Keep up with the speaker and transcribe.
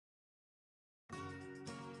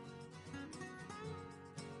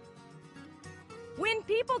When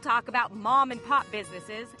people talk about mom and pop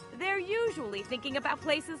businesses, they're usually thinking about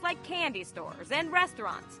places like candy stores and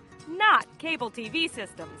restaurants, not cable TV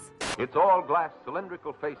systems. Its all-glass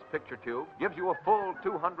cylindrical face picture tube gives you a full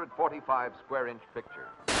 245 square inch picture.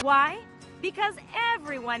 Why? Because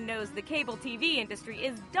everyone knows the cable TV industry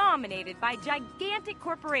is dominated by gigantic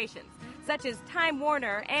corporations such as Time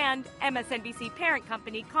Warner and MSNBC parent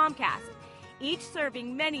company Comcast, each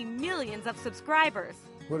serving many millions of subscribers.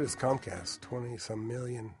 What is Comcast? 20-some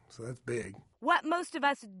million, so that's big. What most of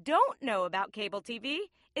us don't know about cable TV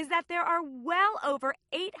is that there are well over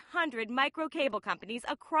 800 micro cable companies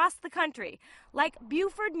across the country, like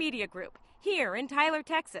Buford Media Group, here in Tyler,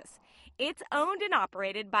 Texas. It's owned and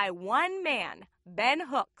operated by one man, Ben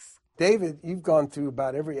Hooks. David, you've gone through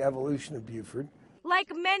about every evolution of Buford.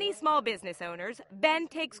 Like many small business owners, Ben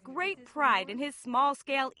takes great pride in his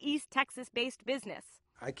small-scale East Texas-based business.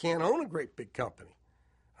 I can't own a great big company,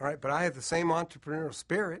 all right, but I have the same entrepreneurial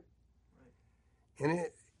spirit.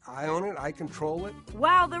 I own it, I control it.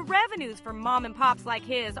 While the revenues for mom and pops like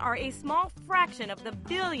his are a small fraction of the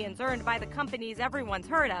billions earned by the companies everyone's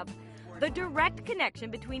heard of, the direct connection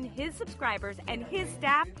between his subscribers and his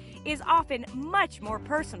staff is often much more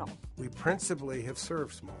personal. We principally have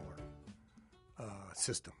served smaller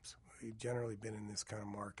systems. We've generally been in this kind of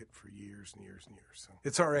market for years and years and years. So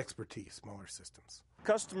it's our expertise, smaller systems.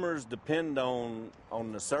 Customers depend on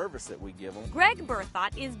the service that we give them. Greg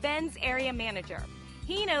Berthott is Ben's area manager.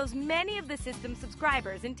 He knows many of the system's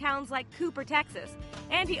subscribers in towns like Cooper, Texas,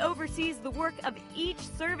 and he oversees the work of each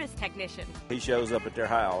service technician. He shows up at their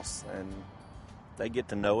house, and they get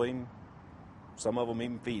to know him. Some of them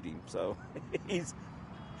even feed him, so he's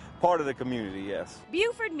part of the community, yes.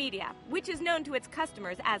 Buford Media, which is known to its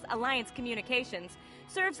customers as Alliance Communications,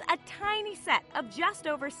 serves a tiny set of just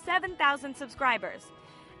over 7,000 subscribers.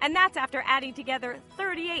 And that's after adding together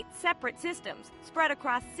 38 separate systems spread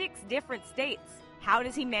across 6 different states. How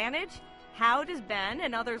does he manage? How does Ben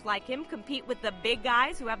and others like him compete with the big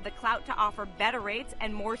guys who have the clout to offer better rates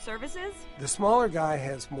and more services? The smaller guy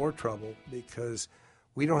has more trouble because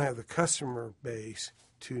we don't have the customer base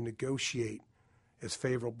to negotiate as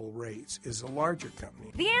favorable rates as a larger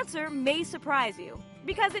company. The answer may surprise you,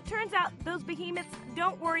 because it turns out those behemoths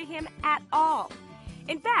don't worry him at all.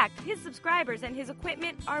 In fact, his subscribers and his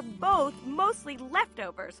equipment are both mostly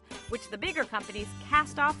leftovers, which the bigger companies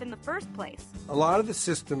cast off in the first place. A lot of the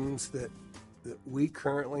systems that we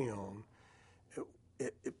currently own,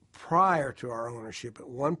 prior to our ownership at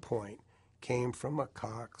one point, came from a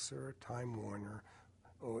Cox or a Time Warner,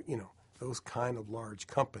 or, those kind of large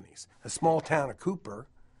companies. A small town of Cooper,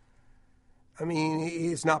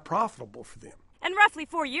 it's not profitable for them. And roughly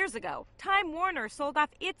 4 years ago, Time Warner sold off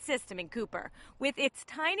its system in Cooper with its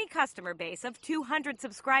tiny customer base of 200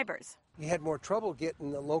 subscribers. You had more trouble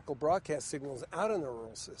getting the local broadcast signals out in the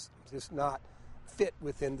rural systems. It's not fit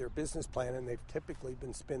within their business plan, and they've typically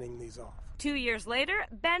been spinning these off. 2 years later,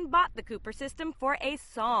 Ben bought the Cooper system for a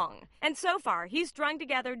song. And so far, he's strung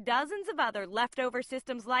together dozens of other leftover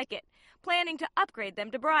systems like it, planning to upgrade them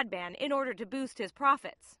to broadband in order to boost his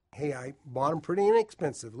profits. Hey, I bought them pretty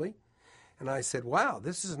inexpensively, and I said, wow,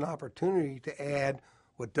 this is an opportunity to add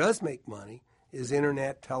what does make money is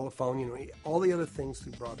internet, telephone, all the other things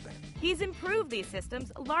through broadband. He's improved these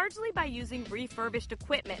systems largely by using refurbished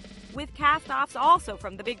equipment, with cast-offs also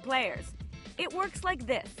from the big players. It works like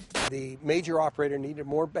this. The major operator needed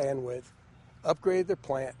more bandwidth, upgraded their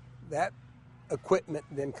plant. That equipment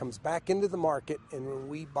then comes back into the market, and when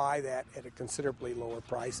we buy that at a considerably lower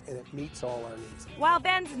price, and it meets all our needs. While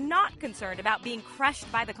Ben's not concerned about being crushed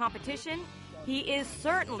by the competition, he is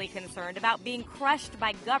certainly concerned about being crushed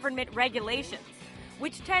by government regulations,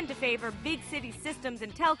 which tend to favor big city systems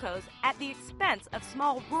and telcos at the expense of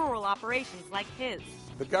small rural operations like his.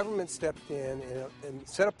 The government stepped in and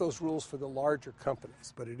set up those rules for the larger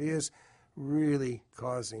companies, but it is really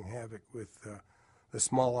causing havoc with the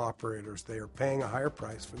small operators. They are paying a higher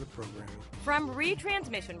price for the programming. From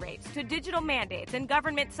retransmission rates to digital mandates and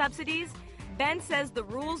government subsidies, Ben says the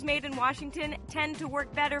rules made in Washington tend to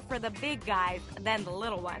work better for the big guys than the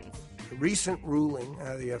little ones. The recent ruling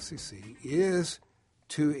out of the FCC is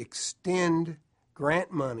to extend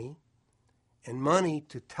grant money and money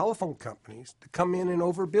to telephone companies to come in and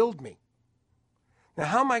overbuild me. Now,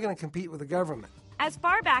 how am I going to compete with the government? As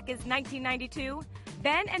far back as 1992,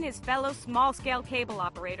 Ben and his fellow small-scale cable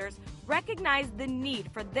operators recognized the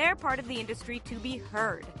need for their part of the industry to be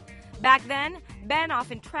heard. Back then, Ben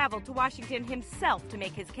often traveled to Washington himself to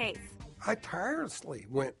make his case. I tirelessly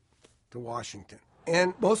went to Washington.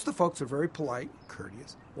 And most of the folks are very polite and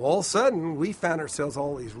courteous. Well, all of a sudden, we found ourselves,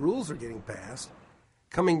 all these rules are getting passed.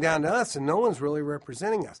 coming down to us, and no one's really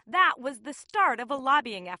representing us. That was the start of a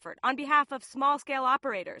lobbying effort on behalf of small-scale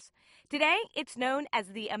operators. Today, it's known as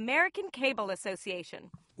the American Cable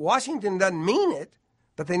Association. Washington doesn't mean it,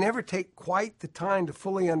 but they never take quite the time to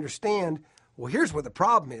fully understand, well, here's what the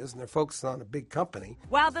problem is, and they're focused on a big company.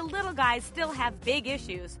 While the little guys still have big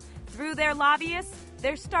issues, through their lobbyists,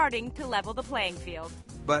 they're starting to level the playing field.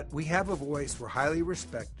 But we have a voice. We're highly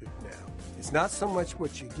respected now. It's not so much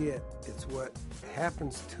what you get, it's what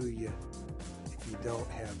happens to you if you don't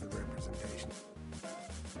have the representation.